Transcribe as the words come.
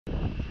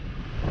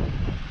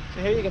So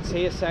here you can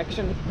see a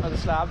section of the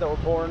slab that we're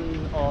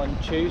pouring on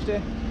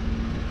Tuesday.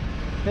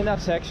 In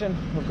that section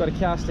we've got to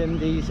cast in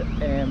these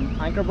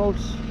anchor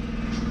bolts.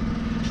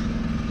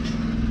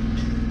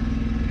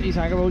 These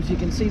anchor bolts, you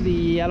can see the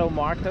yellow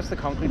mark, that's the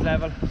concrete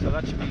level, so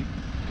that should be,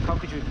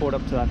 concrete should be poured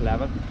up to that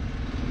level,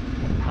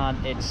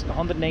 and it's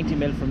 190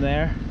 mil from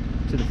there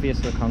to the face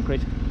of the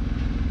concrete,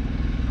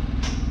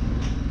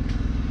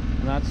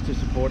 and that's to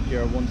support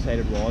your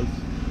one-sided walls.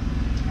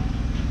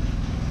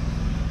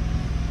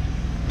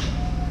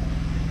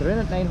 They're in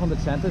at 900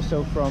 centres,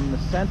 so from the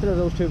centre of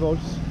those two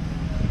bolts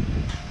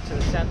to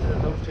the centre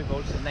of those two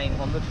bolts is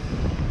 900.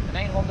 The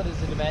 900 is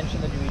the dimension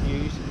that you would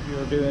use if you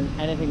were doing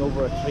anything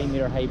over a 3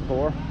 metre high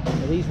pour.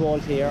 Now these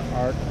walls here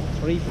are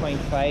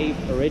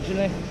 3.5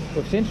 originally.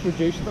 We've since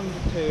reduced them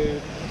to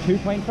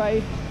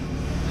 2.5.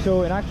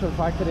 So in actual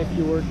fact, that if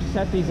you were to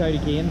set these out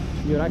again,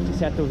 you would actually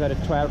set those out at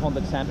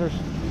 1200 centres.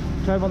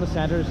 1200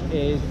 centres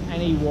is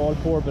any wall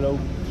pour below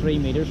 3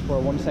 metres for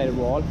a one-sided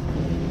wall.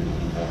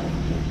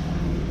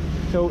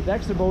 So the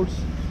extra bolts,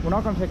 we're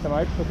not going to take them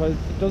out because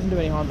it doesn't do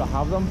any harm to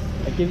have them.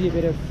 It gives you a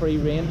bit of free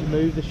rein to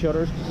move the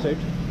shutters to suit,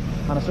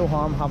 and it's no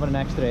harm having an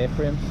extra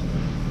A-frames.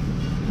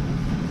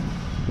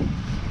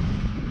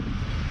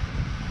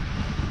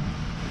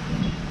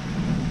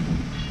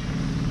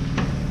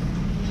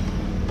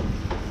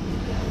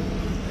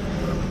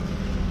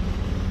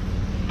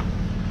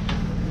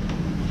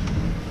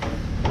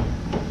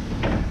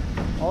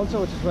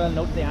 Also, it's as well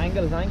note the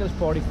angle. The angle is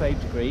 45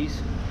 degrees.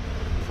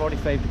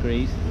 45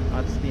 degrees,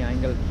 that's the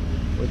angle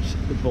which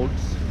the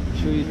bolts, I'll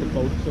show you the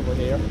bolts over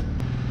here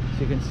so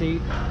you can see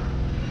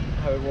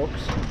how it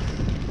works.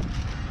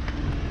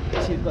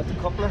 So you've got the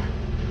coupler,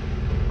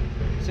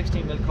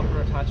 16mm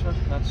coupler attachment,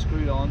 that's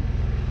screwed on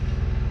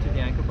to the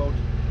anchor bolt,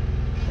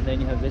 and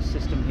then you have this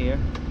system here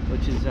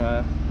which is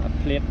a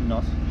plate and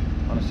nut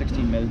on a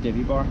 16mm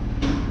divvy bar,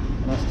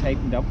 and that's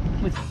tightened up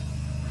with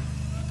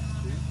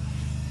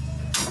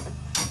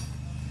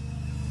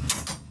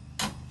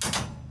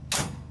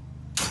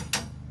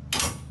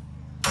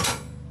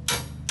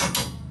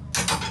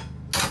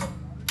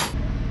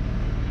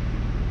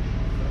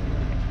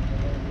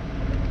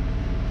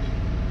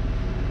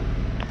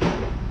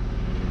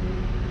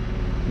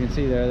you can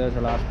see there's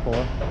our last pour.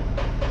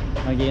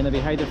 And again, there'll be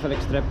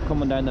hydrophilic strip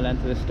coming down the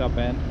length of this stop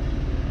end.